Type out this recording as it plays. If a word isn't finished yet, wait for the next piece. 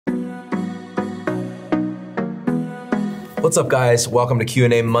What's up, guys? Welcome to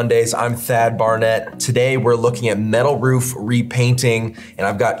Q&A Mondays. I'm Thad Barnette. Today we're looking at metal roof repainting, and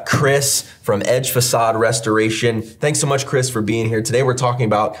I've got Chris from Edge Façade Restoration. Thanks so much, Chris, for being here. Today we're talking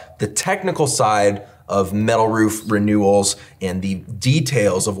about the technical side of metal roof renewals and the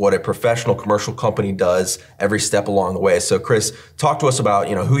details of what a professional commercial company does every step along the way. So Chris, talk to us about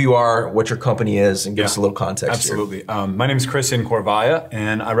who you are, what your company is, and give us a little context. Absolutely. My name is Chris Corvaya,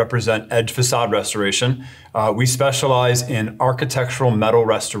 and I represent Edge Façade Restoration. We specialize in architectural metal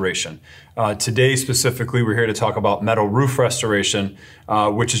restoration. Today specifically, we're here to talk about metal roof restoration,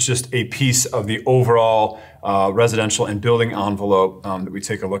 which is just a piece of the overall residential and building envelope that we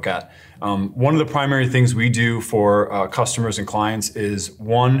take a look at. One of the primary things we do for customers and clients is,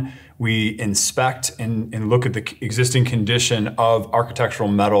 one, we inspect and look at the existing condition of architectural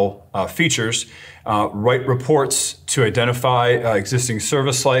metal features, write reports to identify existing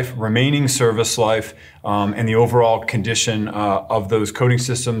service life, remaining service life, and the overall condition of those coating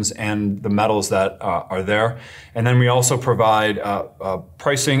systems and the metals that are there. And then we also provide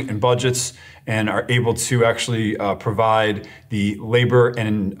pricing and budgets, and are able to actually provide the labor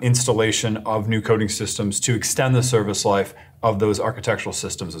and installation of new coating systems to extend the service life of those architectural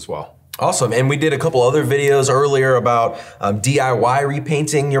systems as well. Awesome, and we did a couple other videos earlier about DIY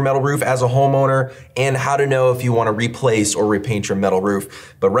repainting your metal roof as a homeowner and how to know if you want to replace or repaint your metal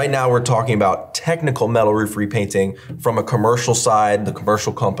roof. But right now we're talking about technical metal roof repainting from a commercial side, the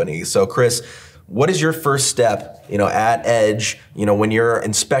commercial company. So Chris, what is your first step, at Edge, when you're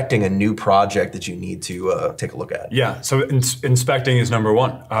inspecting a new project that you need to take a look at? Yeah, so inspecting is number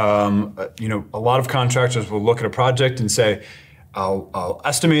one. A lot of contractors will look at a project and say, I'll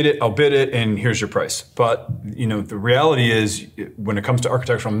estimate it, I'll bid it, and here's your price. But the reality is, when it comes to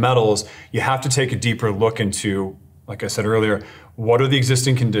architectural metals, you have to take a deeper look into, like I said earlier, what are the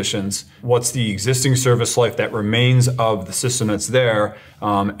existing conditions? What's the existing service life that remains of the system that's there?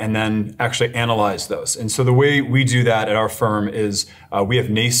 And then actually analyze those. And so the way we do that at our firm is we have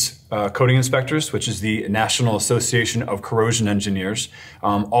NACE coating inspectors, which is the National Association of Corrosion Engineers.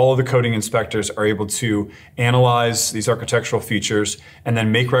 All of the coating inspectors are able to analyze these architectural features and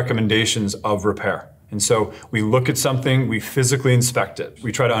then make recommendations of repair. And so we look at something, we physically inspect it.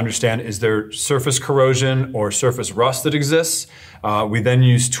 We try to understand, is there surface corrosion or surface rust that exists? We then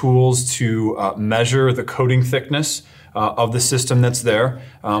use tools to measure the coating thickness of the system that's there,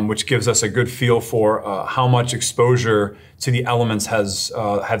 which gives us a good feel for how much exposure to the elements has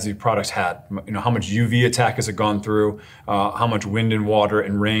the product had. How much UV attack has it gone through? How much wind and water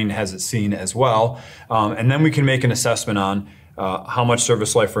and rain has it seen as well? And then we can make an assessment on how much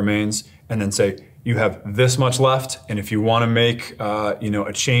service life remains, and then say, you have this much left, and if you want to make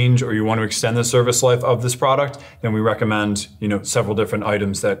a change or you want to extend the service life of this product, then we recommend several different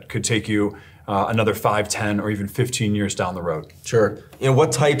items that could take you another 5, 10, or even 15 years down the road. Sure.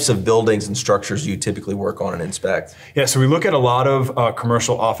 What types of buildings and structures do you typically work on and inspect? Yeah, so we look at a lot of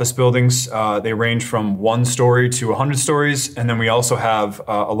commercial office buildings. They range from 1 story to 100 stories, and then we also have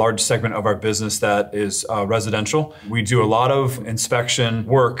a large segment of our business that is residential. We do a lot of inspection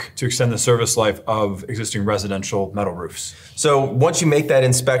work to extend the service life of existing residential metal roofs. So once you make that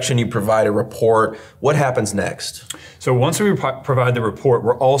inspection, you provide a report. What happens next? So once we provide the report,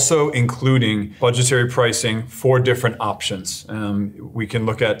 we're also including budgetary pricing for different options. We can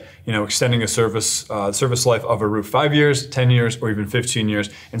look at extending a service life of a roof 5 years, 10 years, or even 15 years.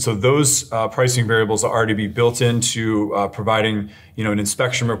 And so those pricing variables are already be built into providing an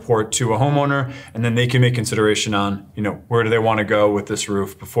inspection report to a homeowner, and then they can make consideration on where do they want to go with this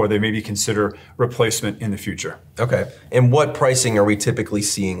roof before they maybe consider replacement in the future. Okay. And what pricing are we typically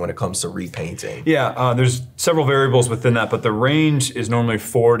seeing when it comes to repainting? Yeah, there's several variables within that, but the range is normally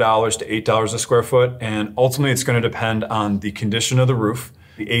 $4 to $8 a square foot, and ultimately it's going to depend on the condition of the roof,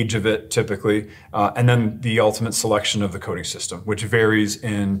 the age of it typically, and then the ultimate selection of the coating system, which varies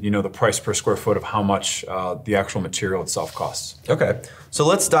in the price per square foot of how much the actual material itself costs. Okay, so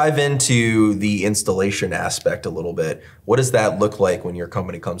let's dive into the installation aspect a little bit. What does that look like when your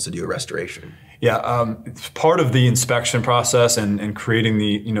company comes to do a restoration? Yeah, it's part of the inspection process and creating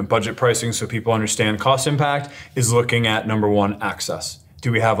the budget pricing so people understand cost impact is looking at, number one, access.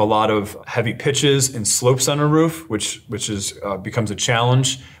 Do we have a lot of heavy pitches and slopes on a roof, which becomes a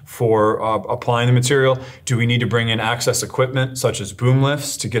challenge for applying the material? Do we need to bring in access equipment such as boom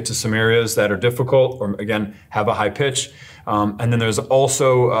lifts to get to some areas that are difficult or, again, have a high pitch? And then there's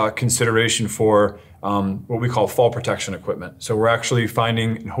also consideration for what we call fall protection equipment. So we're actually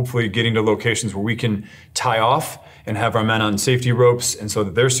finding and hopefully getting to locations where we can tie off and have our men on safety ropes, and so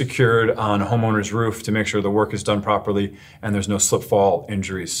that they're secured on a homeowner's roof to make sure the work is done properly and there's no slip fall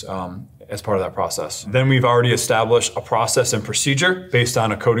injuries as part of that process. Then we've already established a process and procedure based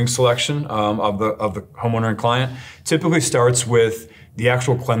on a coating selection of the homeowner and client. Typically starts with the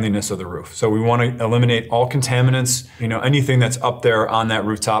actual cleanliness of the roof. So we want to eliminate all contaminants, anything that's up there on that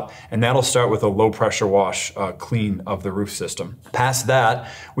rooftop, and that'll start with a low pressure wash clean of the roof system. Past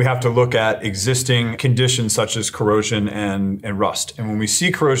that, we have to look at existing conditions such as corrosion and rust. And when we see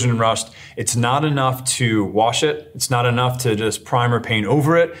corrosion and rust, it's not enough to wash it. It's not enough to just primer paint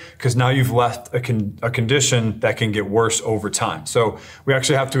over it, because now you've left a condition that can get worse over time. So we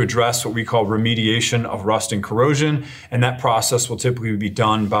actually have to address what we call remediation of rust and corrosion, and that process will typically be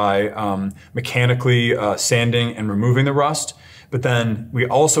done by mechanically sanding and removing the rust. But then we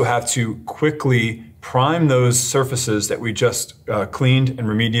also have to quickly prime those surfaces that we just cleaned and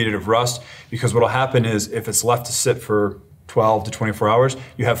remediated of rust, because what will happen is if it's left to sit for 12 to 24 hours,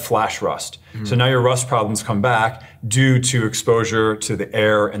 you have flash rust. So now your rust problems come back due to exposure to the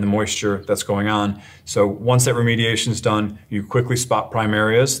air and the moisture that's going on. So once that remediation is done, you quickly spot prime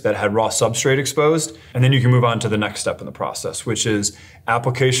areas that had raw substrate exposed, and then you can move on to the next step in the process, which is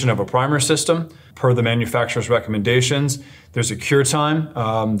application of a primer system per the manufacturer's recommendations. There's a cure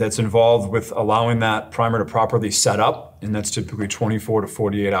time that's involved with allowing that primer to properly set up, and that's typically 24 to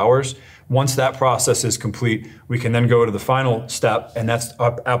 48 hours. Once that process is complete, we can then go to the final step, and that's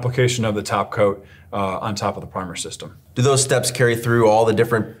application of the top coat on top of the primer system. Do those steps carry through all the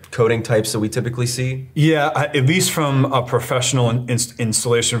different coating types that we typically see? Yeah, at least from a professional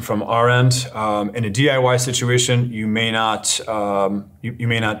installation from our end. In a DIY situation, you may not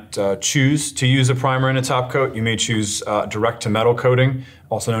choose to use a primer and a top coat. You may choose direct to metal coating,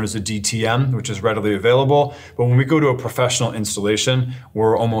 also known as a DTM, which is readily available. But when we go to a professional installation,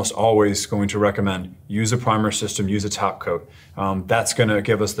 we're almost always going to recommend use a primer system, use a top coat. That's going to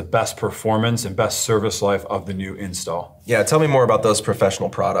give us the best performance and best service life of the new install. Yeah, tell me more about those professional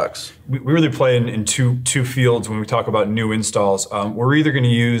products. We really play in two fields when we talk about new installs. We're either going to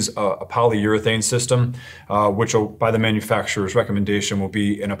use a polyurethane system, which will, by the manufacturer's recommendation, will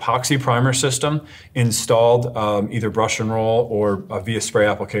be an epoxy primer system installed either brush and roll or via spray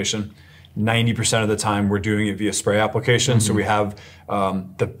application. 90% of the time we're doing it via spray application, so we have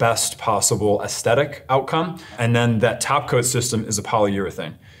the best possible aesthetic outcome. And then that top coat system is a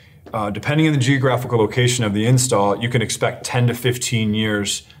polyurethane. Depending on the geographical location of the install, you can expect 10 to 15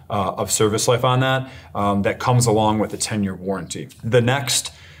 years of service life on that. That comes along with a 10-year warranty. The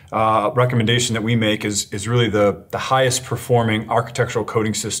next recommendation that we make is really the highest performing architectural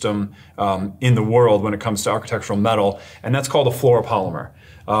coating system in the world when it comes to architectural metal, and that's called a fluoropolymer.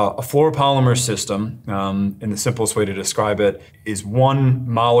 A fluoropolymer system, in the simplest way to describe it, is one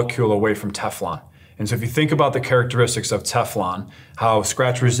molecule away from Teflon. And so if you think about the characteristics of Teflon, how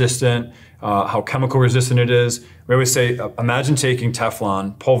scratch resistant, how chemical resistant it is, we always say, imagine taking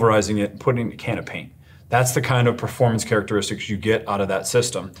Teflon, pulverizing it, and putting it in a can of paint. That's the kind of performance characteristics you get out of that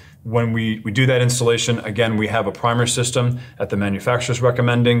system. When we do that installation, again, we have a primer system that the manufacturer's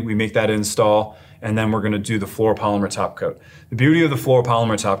recommending. We make that install, and then we're going to do the fluoropolymer top coat. The beauty of the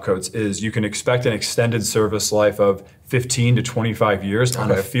fluoropolymer top coats is you can expect an extended service life of 15 to 25 years on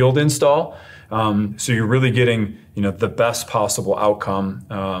a field install. So you're really getting, the best possible outcome,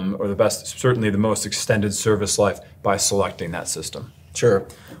 or certainly the most extended service life by selecting that system. Sure.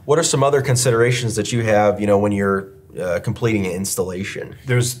 What are some other considerations that you have, when you're completing an installation?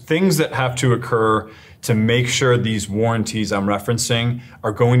 There's things that have to occur to make sure these warranties I'm referencing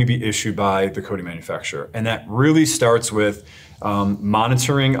are going to be issued by the coating manufacturer. And that really starts with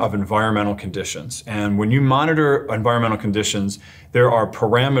monitoring of environmental conditions. And when you monitor environmental conditions, there are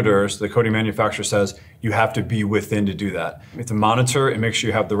parameters the coating manufacturer says you have to be within to do that. You have to monitor and make sure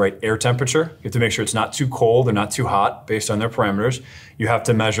you have the right air temperature. You have to make sure it's not too cold or not too hot based on their parameters. You have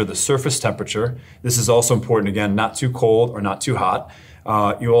to measure the surface temperature. This is also important, again, not too cold or not too hot.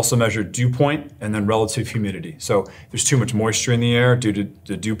 You also measure dew point and then relative humidity. So if there's too much moisture in the air due to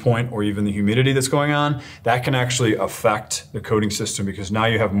the dew point or even the humidity that's going on, that can actually affect the coating system, because now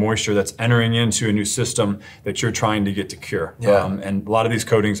you have moisture that's entering into a new system that you're trying to get to cure. Yeah. And a lot of these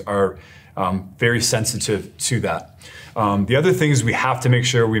coatings are very sensitive to that. The other things we have to make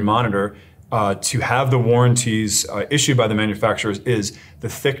sure we monitor to have the warranties issued by the manufacturers is the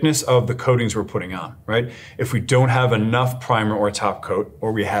thickness of the coatings we're putting on, right? If we don't have enough primer or top coat,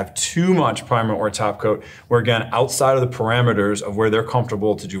 or we have too much primer or top coat, we're again outside of the parameters of where they're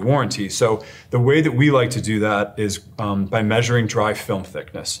comfortable to do warranty. So the way that we like to do that is by measuring dry film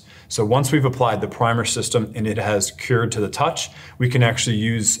thickness. So once we've applied the primer system and it has cured to the touch, we can actually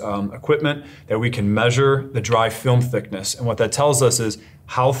use equipment that we can measure the dry film thickness. And what that tells us is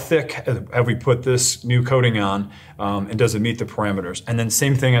how thick have we put this new coating on, and does it meet the parameters? And then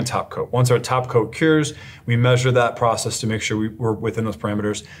same thing on top coat. Once our top coat cures, we measure that process to make sure we're within those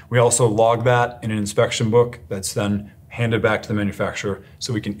parameters. We also log that in an inspection book that's then handed back to the manufacturer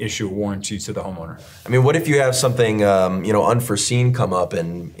so we can issue a warranty to the homeowner. I mean, what if you have something unforeseen come up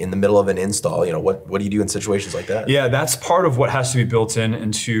in the middle of an install? What do you do in situations like that? Yeah, that's part of what has to be built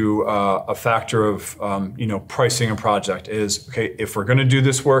into a factor of pricing a project is, okay, if we're gonna do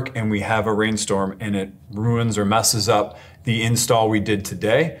this work and we have a rainstorm and it ruins or messes up the install we did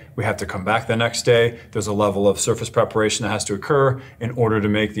today, we have to come back the next day. There's a level of surface preparation that has to occur in order to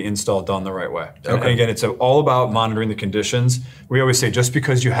make the install done the right way. Okay. And again, it's all about monitoring the conditions. We always say just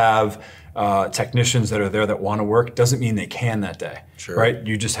because you have technicians that are there that want to work doesn't mean they can that day, sure. Right?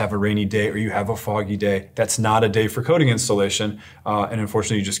 You just have a rainy day or you have a foggy day. That's not a day for coating installation, and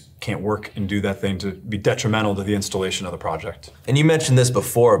unfortunately you just can't work and do that thing to be detrimental to the installation of the project. And you mentioned this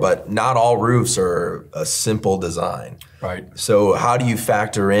before, but not all roofs are a simple design. Right. So how do you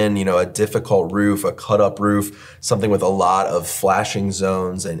factor in, a difficult roof, a cut-up roof, something with a lot of flashing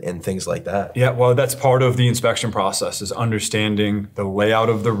zones and things like that? Yeah, well, that's part of the inspection process is understanding the layout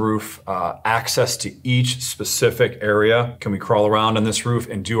of the roof, access to each specific area. Can we crawl around on this roof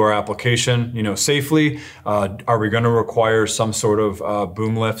and do our application, safely? Are we going to require some sort of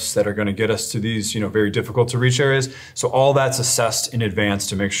boom lifts that are going to get us to these, very difficult to reach areas? So all that's assessed in advance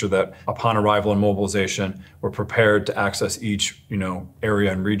to make sure that upon arrival and mobilization, we're prepared to access each,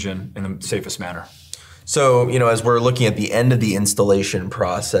 area and region in the safest manner. So, as we're looking at the end of the installation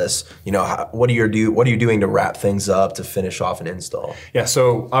process, what are you doing to wrap things up to finish off an install? Yeah,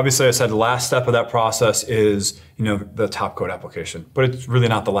 so obviously I said the last step of that process is, the top coat application, but it's really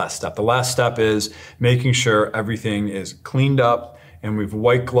not the last step. The last step is making sure everything is cleaned up and we've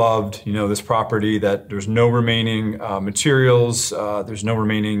white gloved, this property, that there's no remaining materials, there's no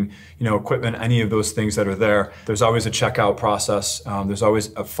remaining, equipment, any of those things that are there. There's always a checkout process. There's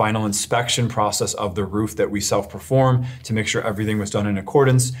always a final inspection process of the roof that we self-perform to make sure everything was done in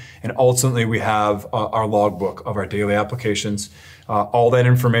accordance. And ultimately we have our logbook of our daily applications. All that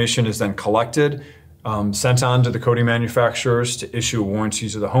information is then collected, sent on to the coating manufacturers to issue a warranty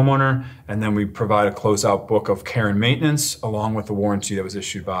to the homeowner, and then we provide a closeout book of care and maintenance along with the warranty that was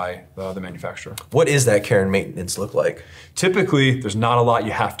issued by the manufacturer. What is that care and maintenance look like? Typically, there's not a lot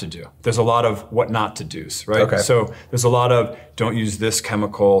you have to do. There's a lot of what not to do's, right? Okay. So there's a lot of don't use this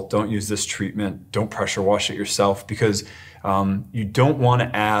chemical, don't use this treatment, don't pressure wash it yourself, because you don't want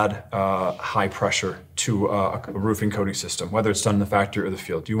to add high pressure to a roofing coating system, whether it's done in the factory or the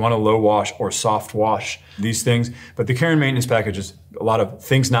field. You want to low wash or soft wash these things, but the care and maintenance package is a lot of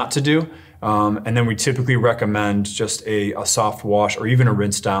things not to do. And then we typically recommend just a soft wash or even a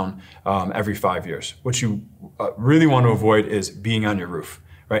rinse down every 5 years. What you really want to avoid is being on your roof.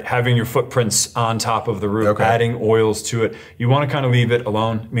 Right, having your footprints on top of the roof, okay, adding oils to it. You want to kind of leave it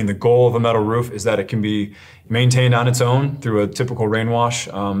alone. I mean, the goal of a metal roof is that it can be maintained on its own through a typical rain wash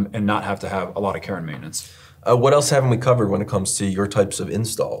and not have to have a lot of care and maintenance. What else haven't we covered when it comes to your types of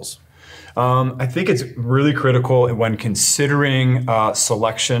installs? I think it's really critical when considering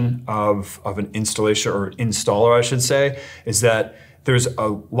selection of an installation or installer, I should say, is that there's a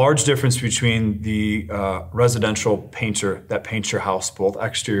large difference between the residential painter that paints your house, both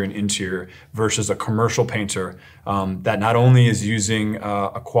exterior and interior, versus a commercial painter that not only is using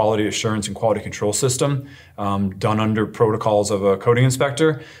a quality assurance and quality control system done under protocols of a coating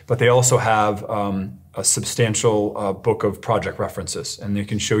inspector, but they also have a substantial book of project references, and they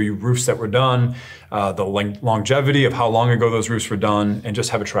can show you roofs that were done, the longevity of how long ago those roofs were done, and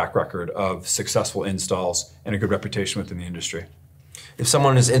just have a track record of successful installs and a good reputation within the industry. If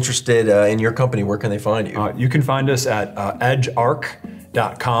someone is interested in your company, where can they find you? You can find us at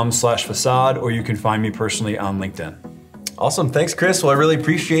edgearc.com/facade, or you can find me personally on LinkedIn. Awesome, thanks Chris. Well, I really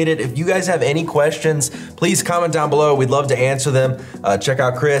appreciate it. If you guys have any questions, please comment down below. We'd love to answer them. Check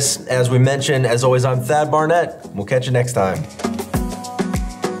out Chris. As we mentioned, as always, I'm Thad Barnette. We'll catch you next time.